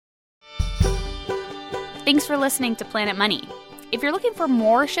Thanks for listening to Planet Money. If you're looking for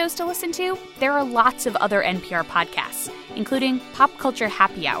more shows to listen to, there are lots of other NPR podcasts, including Pop Culture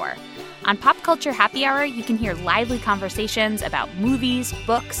Happy Hour. On Pop Culture Happy Hour, you can hear lively conversations about movies,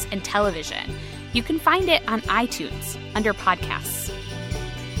 books, and television. You can find it on iTunes under podcasts.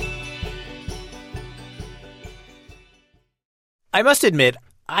 I must admit,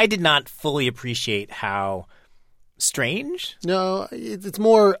 I did not fully appreciate how strange. No, it's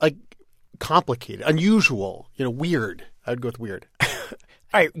more like complicated, unusual, weird. I'd go with weird. All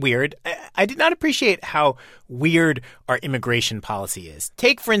right, weird. I did not appreciate how weird our immigration policy is.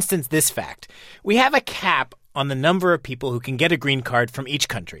 Take, for instance, this fact. We have a cap on the number of people who can get a green card from each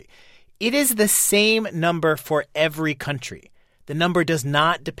country. It is the same number for every country. The number does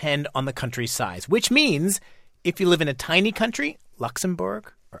not depend on the country's size, which means if you live in a tiny country,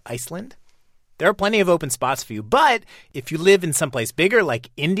 Luxembourg or Iceland, there are plenty of open spots for you. But if you live in someplace bigger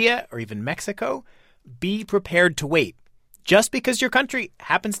like India or even Mexico, be prepared to wait, just because your country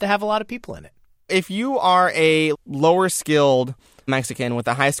happens to have a lot of people in it. If you are a lower skilled Mexican with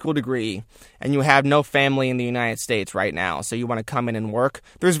a high school degree and you have no family in the United States right now, so you want to come in and work,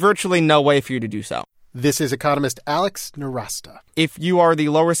 there's virtually no way for you to do so. This is economist Alex Narasta. If you are the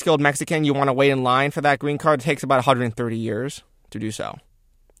lower skilled Mexican, you want to wait in line for that green card, it takes about 130 years to do so.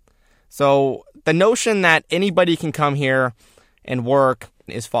 So the notion that anybody can come here and work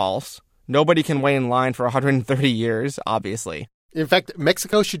is false. Nobody can wait in line for 130 years, obviously. In fact,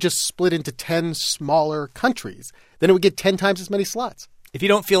 Mexico should just split into 10 smaller countries. Then it would get 10 times as many slots. If you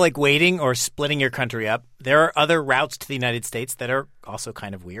don't feel like waiting or splitting your country up, there are other routes to the United States that are also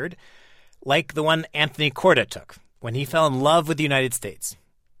kind of weird, like the one Anthony Corda took when he fell in love with the United States,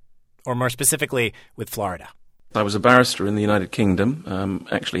 or more specifically, with Florida. I was a barrister in the United Kingdom,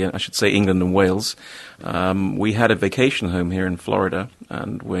 actually, I should say England and Wales. We had a vacation home here in Florida,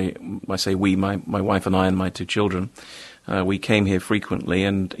 and my wife and I and my two children, we came here frequently,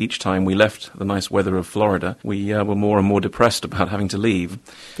 and each time we left the nice weather of Florida, we were more and more depressed about having to leave.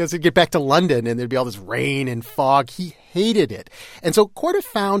 Because he'd get back to London, and there'd be all this rain and fog. He hated it. And so Corda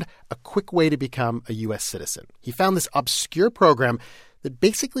found a quick way to become a U.S. citizen. He found this obscure program that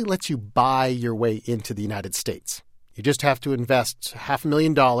basically lets you buy your way into the United States. You just have to invest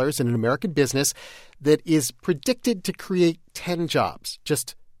 $500,000 in an American business that is predicted to create 10 jobs,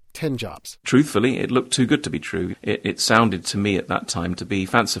 just 10 jobs. Truthfully, it looked too good to be true. It sounded to me at that time to be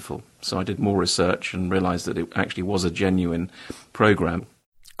fanciful. So I did more research and realized that it actually was a genuine program.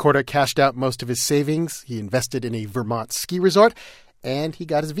 Corda cashed out most of his savings. He invested in a Vermont ski resort, and he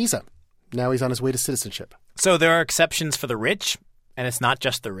got his visa. Now he's on his way to citizenship. So there are exceptions for the rich. And it's not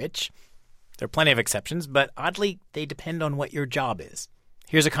just the rich. There are plenty of exceptions, but oddly, they depend on what your job is.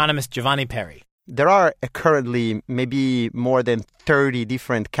 Here's economist Giovanni Perry. There are currently maybe more than 30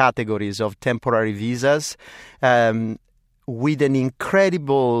 different categories of temporary visas with an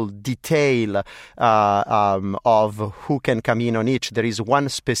incredible detail of who can come in on each. There is one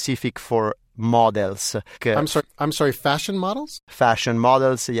specific for models. I'm sorry, fashion models? Fashion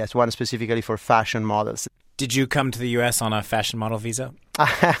models, yes, one specifically for fashion models. Did you come to the U.S. on a fashion model visa?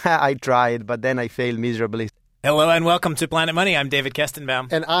 I tried, but then I failed miserably. Hello and welcome to Planet Money. I'm David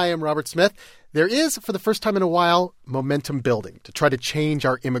Kestenbaum. And I am Robert Smith. There is, for the first time in a while, momentum building to try to change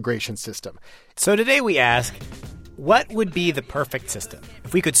our immigration system. So today we ask, what would be the perfect system?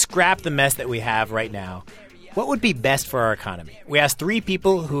 If we could scrap the mess that we have right now, what would be best for our economy? We asked 3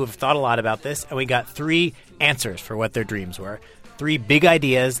 people who have thought a lot about this, and we got 3 answers for what their dreams were. 3 big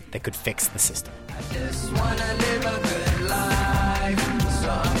ideas that could fix the system. I just wanna live a good life, so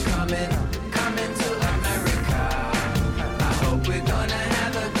I'm coming to America. I hope we're gonna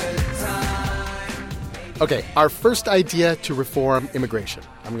have a good time. Okay, our first idea to reform immigration.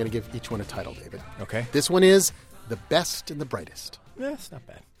 I'm going to give each one a title, David. Okay. This one is The Best and the Brightest. That's not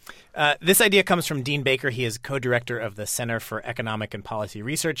bad. This idea comes from Dean Baker. He is co-director of the Center for Economic and Policy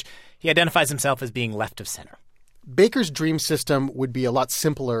Research. He identifies himself as being left of center. Baker's dream system would be a lot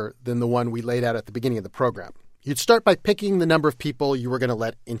simpler than the one we laid out at the beginning of the program. You'd start by picking the number of people you were going to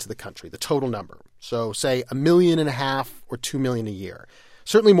let into the country, the total number. So say 1.5 million or 2 million a year.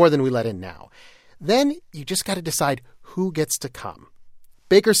 Certainly more than we let in now. Then you just got to decide who gets to come.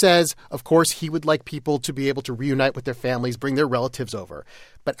 Baker says, of course, he would like people to be able to reunite with their families, bring their relatives over.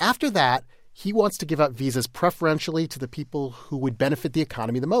 But after that, he wants to give out visas preferentially to the people who would benefit the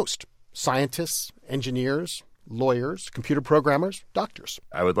economy the most. Scientists, engineers, lawyers, computer programmers, doctors.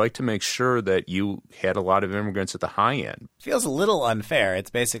 I would like to make sure that you had a lot of immigrants at the high end. Feels a little unfair. It's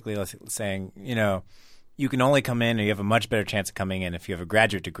basically saying, you can only come in or you have a much better chance of coming in if you have a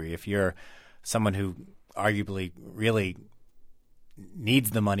graduate degree. If you're someone who arguably really needs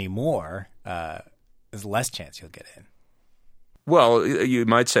the money more, there's less chance you'll get in. Well, you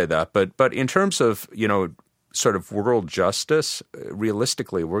might say that, but in terms of, sort of world justice,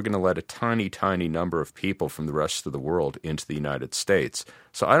 realistically, we're going to let a tiny, tiny number of people from the rest of the world into the United States.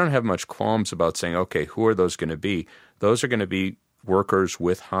 So I don't have much qualms about saying, okay, who are those going to be? Those are going to be workers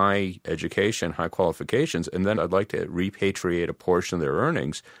with high education, high qualifications, and then I'd like to repatriate a portion of their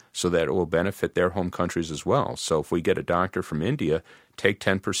earnings so that it will benefit their home countries as well. So if we get a doctor from India, take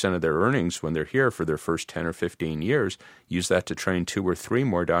 10% of their earnings when they're here for their first 10 or 15 years, use that to train 2 or 3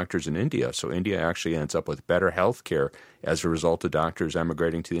 more doctors in India. So India actually ends up with better health care as a result of doctors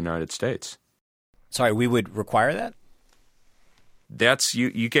emigrating to the United States. Sorry, we would require that? That's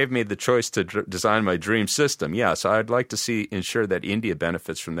you gave me the choice to design my dream system. Yes, I'd like to ensure that India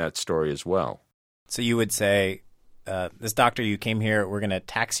benefits from that story as well. So you would say, this doctor, you came here, we're going to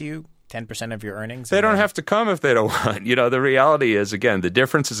tax you 10% of your earnings? They don't have to come if they don't want. The reality is, again, the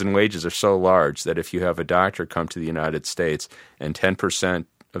differences in wages are so large that if you have a doctor come to the United States and 10%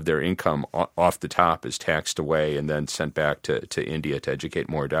 of their income off the top is taxed away and then sent back to India to educate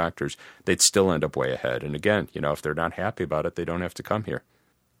more doctors, they'd still end up way ahead. And again, if they're not happy about it, they don't have to come here.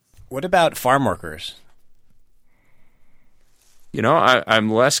 What about farm workers?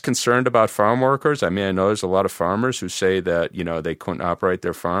 I'm less concerned about farm workers. I mean, I know there's a lot of farmers who say that, they couldn't operate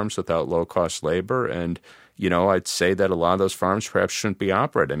their farms without low-cost labor. And, I'd say that a lot of those farms perhaps shouldn't be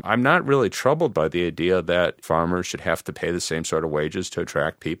operating. I'm not really troubled by the idea that farmers should have to pay the same sort of wages to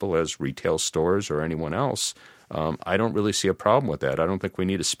attract people as retail stores or anyone else. I don't really see a problem with that. I don't think we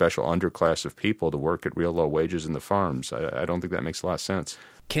need a special underclass of people to work at real low wages in the farms. I don't think that makes a lot of sense.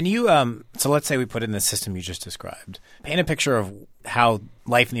 Can you, so let's say we put in the system you just described, paint a picture of how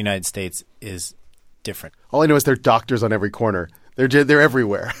life in the United States is different. All I know is there are doctors on every corner. They're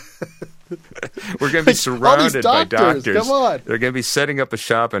everywhere. We're going to be surrounded by doctors. Come on. They're going to be setting up a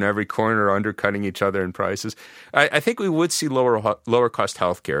shop in every corner, undercutting each other in prices. I think we would see lower cost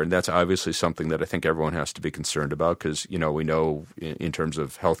health care, and that's obviously something that I think everyone has to be concerned about because, we know in terms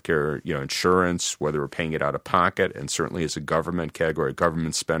of health care, insurance, whether we're paying it out of pocket, and certainly as a government category of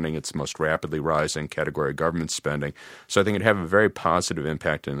government spending, it's the most rapidly rising category of government spending. So I think it'd have a very positive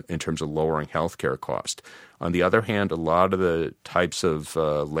impact in terms of lowering health care cost. On the other hand, a lot of the types of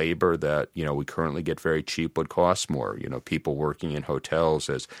labor that, we currently get very cheap would cost more. People working in hotels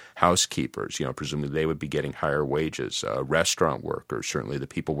as housekeepers, presumably they would be getting higher wages. Restaurant workers, certainly the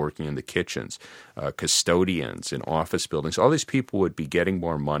people working in the kitchens, custodians in office buildings, all these people would be getting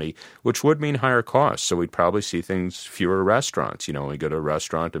more money, which would mean higher costs. So we'd probably see fewer restaurants. When we go to a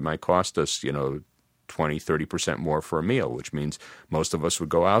restaurant, it might cost us, 20, 30% more for a meal, which means most of us would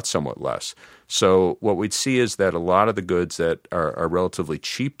go out somewhat less. So what we'd see is that a lot of the goods that are relatively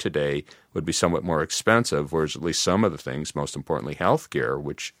cheap today would be somewhat more expensive, whereas at least some of the things, most importantly healthcare,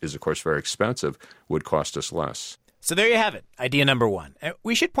 which is of course very expensive, would cost us less. So there you have it, idea number 1.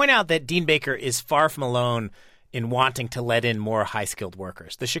 We should point out that Dean Baker is far from alone in wanting to let in more high-skilled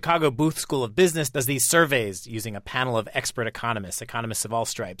workers. The Chicago Booth School of Business does these surveys using a panel of expert economists of all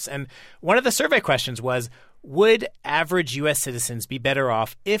stripes. And one of the survey questions was, would average U.S. citizens be better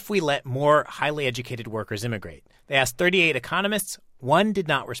off if we let more highly educated workers immigrate? They asked 38 economists. 1 did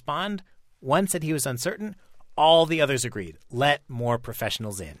not respond. 1 said he was uncertain. All the others agreed. Let more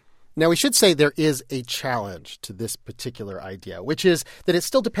professionals in. Now, we should say there is a challenge to this particular idea, which is that it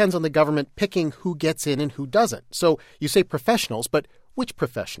still depends on the government picking who gets in and who doesn't. So you say professionals, but which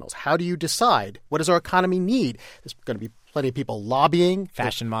professionals? How do you decide? What does our economy need? There's going to be plenty of people lobbying.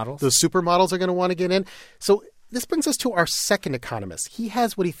 Fashion models. The supermodels are going to want to get in. So this brings us to our second economist. He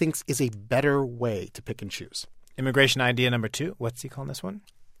has what he thinks is a better way to pick and choose. Immigration idea number 2. What's he calling this one?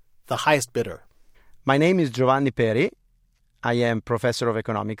 The highest bidder. My name is Giovanni Peri. I am professor of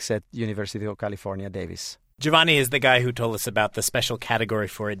economics at University of California, Davis. Giovanni is the guy who told us about the special category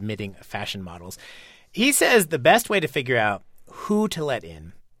for admitting fashion models. He says the best way to figure out who to let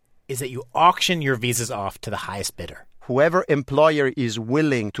in is that you auction your visas off to the highest bidder. Whoever employer is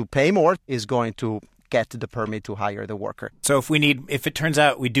willing to pay more is going to get the permit to hire the worker. So if it turns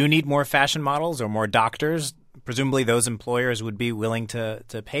out we do need more fashion models or more doctors, presumably those employers would be willing to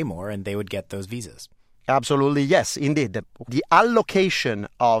pay more and they would get those visas. Absolutely, yes, indeed. The allocation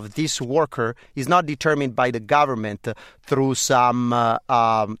of this worker is not determined by the government through some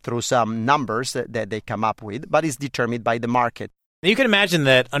numbers that they come up with, but is determined by the market. You can imagine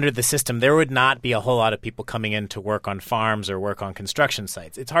that under the system, there would not be a whole lot of people coming in to work on farms or work on construction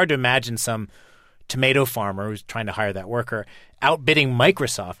sites. It's hard to imagine some tomato farmer who's trying to hire that worker outbidding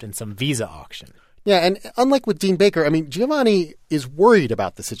Microsoft in some visa auction. Yeah, and unlike with Dean Baker, Giovanni is worried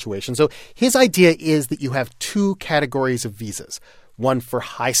about the situation. So his idea is that you have 2 categories of visas. one for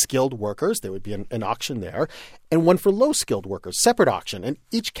high-skilled workers. There would be an auction there, and one for low-skilled workers, separate auction. And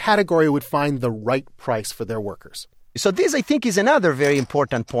each category would find the right price for their workers. So this, I think, is another very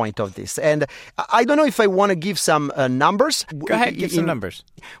important point of this. And I don't know if I want to give some numbers. Go ahead, give some numbers.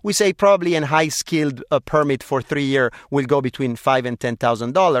 We say probably a high-skilled permit for 3 years will go between $5,000 and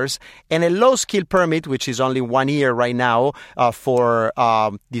 $10,000. And a low-skilled permit, which is only 1 year right now for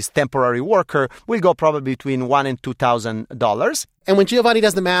this temporary worker, will go probably between $1,000 and $2,000. And when Giovanni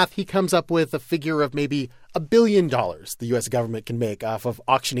does the math, he comes up with a figure of maybe $1 billion the U.S. government can make off of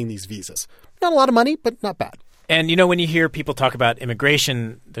auctioning these visas. Not a lot of money, but not bad. And, when you hear people talk about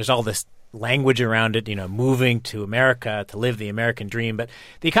immigration, there's all this language around it, moving to America to live the American dream. But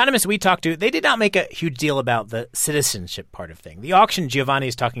the economists we talked to, they did not make a huge deal about the citizenship part of thing. The auction Giovanni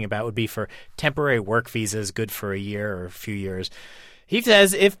is talking about would be for temporary work visas, good for a year or a few years. He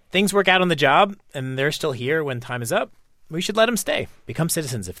says if things work out on the job and they're still here when time is up, we should let them stay, become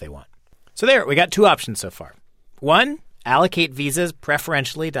citizens if they want. So there, we got two options so far. One, allocate visas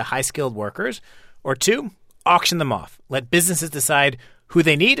preferentially to high-skilled workers. Or two, auction them off. Let businesses decide who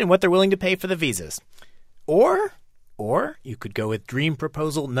they need and what they're willing to pay for the visas. Or you could go with dream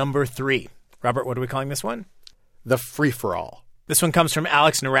proposal number 3. Robert, what are we calling this one? The free-for-all. This one comes from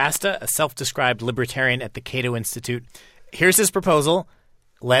Alex Narasta, a self-described libertarian at the Cato Institute. Here's his proposal.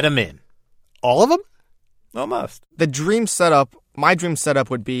 Let them in. All of them? Almost. My dream setup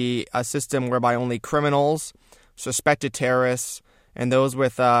would be a system whereby only criminals, suspected terrorists, and those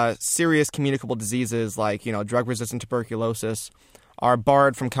with serious communicable diseases like, drug-resistant tuberculosis are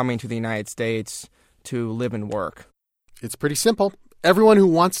barred from coming to the United States to live and work. It's pretty simple. Everyone who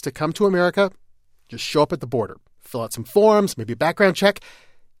wants to come to America, just show up at the border, fill out some forms, maybe a background check,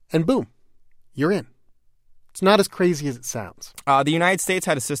 and boom, you're in. It's not as crazy as it sounds. The United States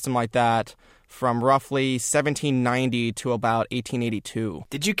had a system like that from roughly 1790 to about 1882.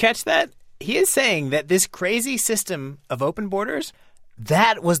 Did you catch that? He is saying that this crazy system of open borders,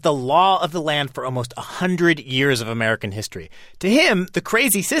 that was the law of the land for almost 100 years of American history. To him, the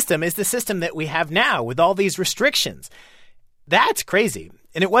crazy system is the system that we have now with all these restrictions. That's crazy.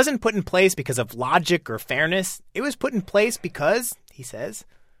 And it wasn't put in place because of logic or fairness. It was put in place because, he says,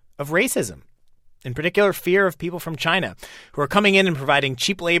 of racism. In particular, fear of people from China who are coming in and providing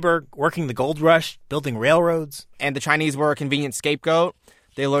cheap labor, working the gold rush, building railroads. And the Chinese were a convenient scapegoat.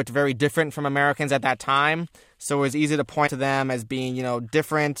 They looked very different from Americans at that time, so it was easy to point to them as being,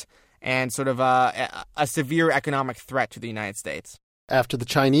 different and sort of a severe economic threat to the United States. After the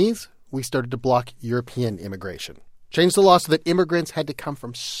Chinese, we started to block European immigration. Changed the law so that immigrants had to come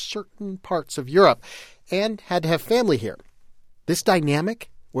from certain parts of Europe and had to have family here. This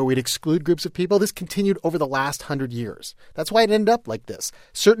dynamic, where we'd exclude groups of people, this continued over the last 100 years. That's why it ended up like this.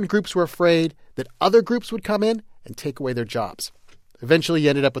 Certain groups were afraid that other groups would come in and take away their jobs. Eventually, you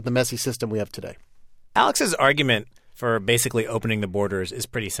ended up with the messy system we have today. Alex's argument for basically opening the borders is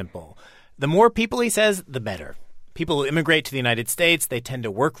pretty simple. The more people, he says, the better. People who immigrate to the United States, they tend to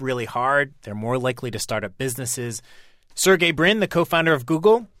work really hard. They're more likely to start up businesses. Sergey Brin, the co-founder of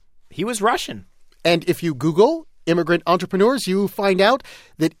Google, he was Russian. And if you Google immigrant entrepreneurs, you find out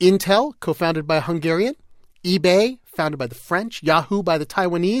that Intel, co-founded by a Hungarian, eBay, founded by the French, Yahoo by the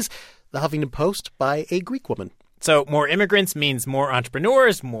Taiwanese, the Huffington Post by a Greek woman. So more immigrants means more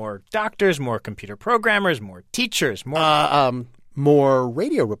entrepreneurs, more doctors, more computer programmers, more teachers, more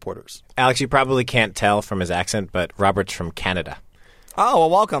radio reporters. Alex, you probably can't tell from his accent, but Robert's from Canada. Oh, well,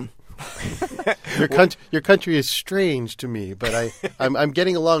 welcome. Your country is strange to me, but I'm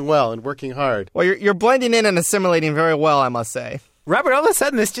getting along well and working hard. Well, you're blending in and assimilating very well, I must say. Robert, all of a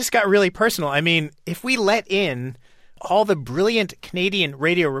sudden, this just got really personal. I mean, if we let in all the brilliant Canadian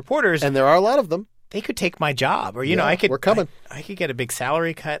radio reporters... And there are a lot of them. They could take my job, or, we're coming. I could get a big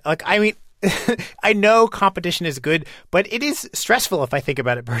salary cut. I know competition is good, but it is stressful if I think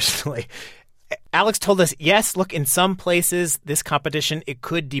about it personally. Alex told us, yes, look, in some places, this competition, it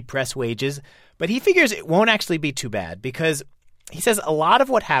could depress wages, but he figures it won't actually be too bad because he says a lot of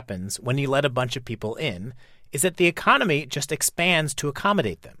what happens when you let a bunch of people in is that the economy just expands to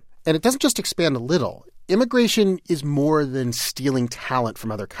accommodate them. And it doesn't just expand a little. Immigration is more than stealing talent from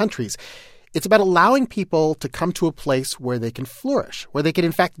other countries. It's about allowing people to come to a place where they can flourish, where they can,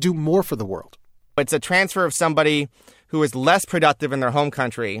 in fact, do more for the world. It's a transfer of somebody who is less productive in their home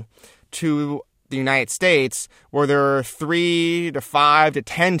country to the United States, where they're 3 to 5 to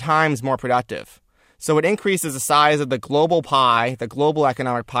 10 times more productive. So it increases the size of the global pie, the global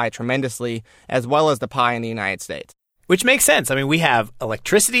economic pie, tremendously, as well as the pie in the United States. Which makes sense. I mean, we have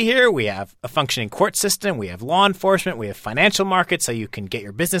electricity here. We have a functioning court system. We have law enforcement. We have financial markets so you can get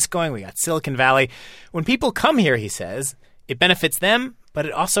your business going. We got Silicon Valley. When people come here, he says, It benefits them, but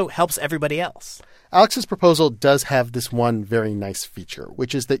it also helps everybody else. Alex's proposal does have this one very nice feature,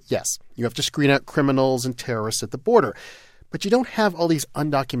 which is that, yes, you have to screen out criminals and terrorists at the border, but you don't have all these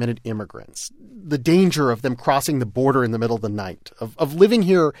undocumented immigrants. The danger of them crossing the border in the middle of the night, of living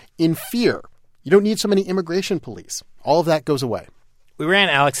here in fear. You don't need so many immigration police. All of that goes away. We ran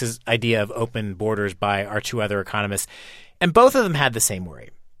Alex's idea of open borders by our two other economists, and both of them had the same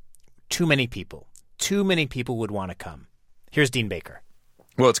worry. Too many people. Too many people would want to come. Here's Dean Baker.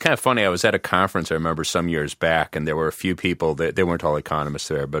 Well, it's kind of funny. I was at a conference, I remember, some years back, and there were a few people, they weren't all economists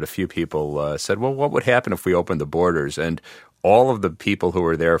there, but a few people said, well, what would happen if we opened the borders? And all of the people who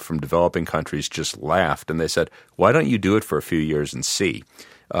were there from developing countries just laughed, and they said, why don't you do it for a few years and see?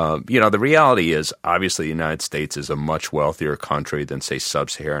 The reality is, obviously, the United States is a much wealthier country than, say,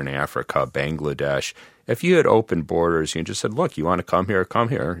 sub-Saharan Africa, Bangladesh. If you had open borders, you just said, look, you want to come here,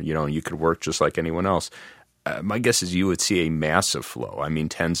 you could work just like anyone else. My guess is you would see a massive flow. I mean,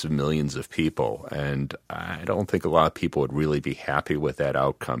 tens of millions of people. And I don't think a lot of people would really be happy with that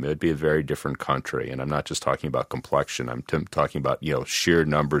outcome. It would be a very different country. And I'm not just talking about complexion. I'm talking about, sheer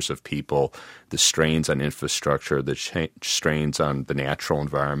numbers of people, the strains on infrastructure, the strains on the natural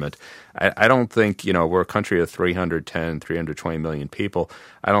environment. I don't think, we're a country of 320 million people.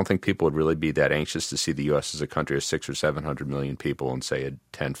 I don't think people would really be that anxious to see the U.S. as a country of 600 or 700 million people in, say,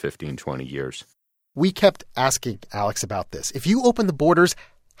 10, 15, 20 years. We kept asking Alex about this. If you open the borders,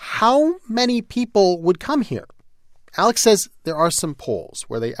 how many people would come here? Alex says there are some polls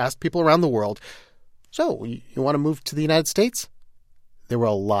where they asked people around the world, so you want to move to the United States? There were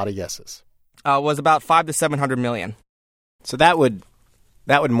a lot of yeses. Was about 500 to 700 million. So that would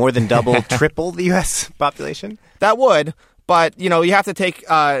more than double, triple the U.S. population? That would, but, you have to take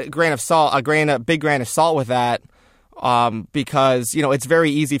a big grain of salt with that. Because, it's very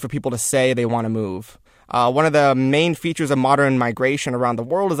easy for people to say they want to move. One of the main features of modern migration around the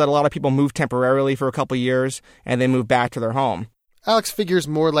world is that a lot of people move temporarily for a couple of years and then move back to their home. Alex figures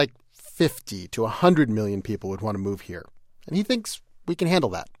more like 50 to 100 million people would want to move here. And he thinks we can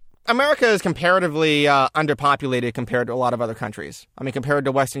handle that. America is comparatively underpopulated compared to a lot of other countries. I mean, compared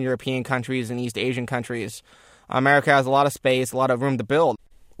to Western European countries and East Asian countries, America has a lot of space, a lot of room to build.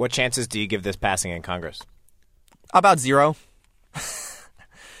 What chances do you give this passing in Congress? About zero.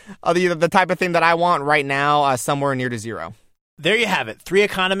 The type of thing that I want right now, somewhere near to zero. There you have it. 3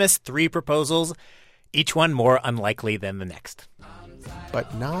 economists, 3 proposals, each one more unlikely than the next.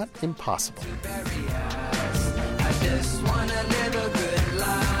 But not impossible. I just wanna live a good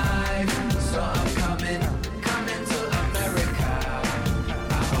life, so I'm coming to America.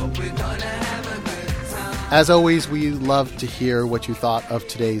 I hope we're gonna have a good time. As always, we love to hear what you thought of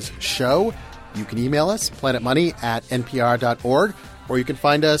today's show. You can email us, planetmoney@npr.org, or you can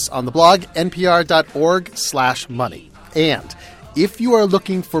find us on the blog, npr.org/money. And if you are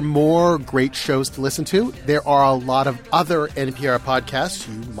looking for more great shows to listen to, there are a lot of other NPR podcasts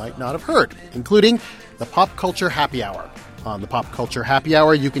you might not have heard, including the Pop Culture Happy Hour. On the Pop Culture Happy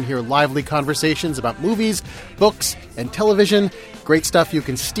Hour, you can hear lively conversations about movies, books, and television. Great stuff you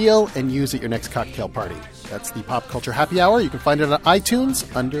can steal and use at your next cocktail party. That's the Pop Culture Happy Hour. You can find it on iTunes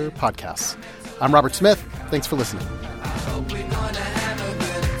under podcasts. I'm Robert Smith. Thanks for listening. I hope we're gonna have a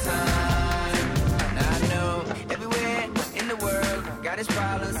good time. I know everywhere in the world got its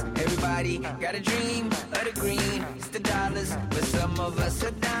problems. Everybody got a dream of the green. It's the dollars, but some of us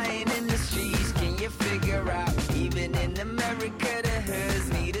are dying in the streets.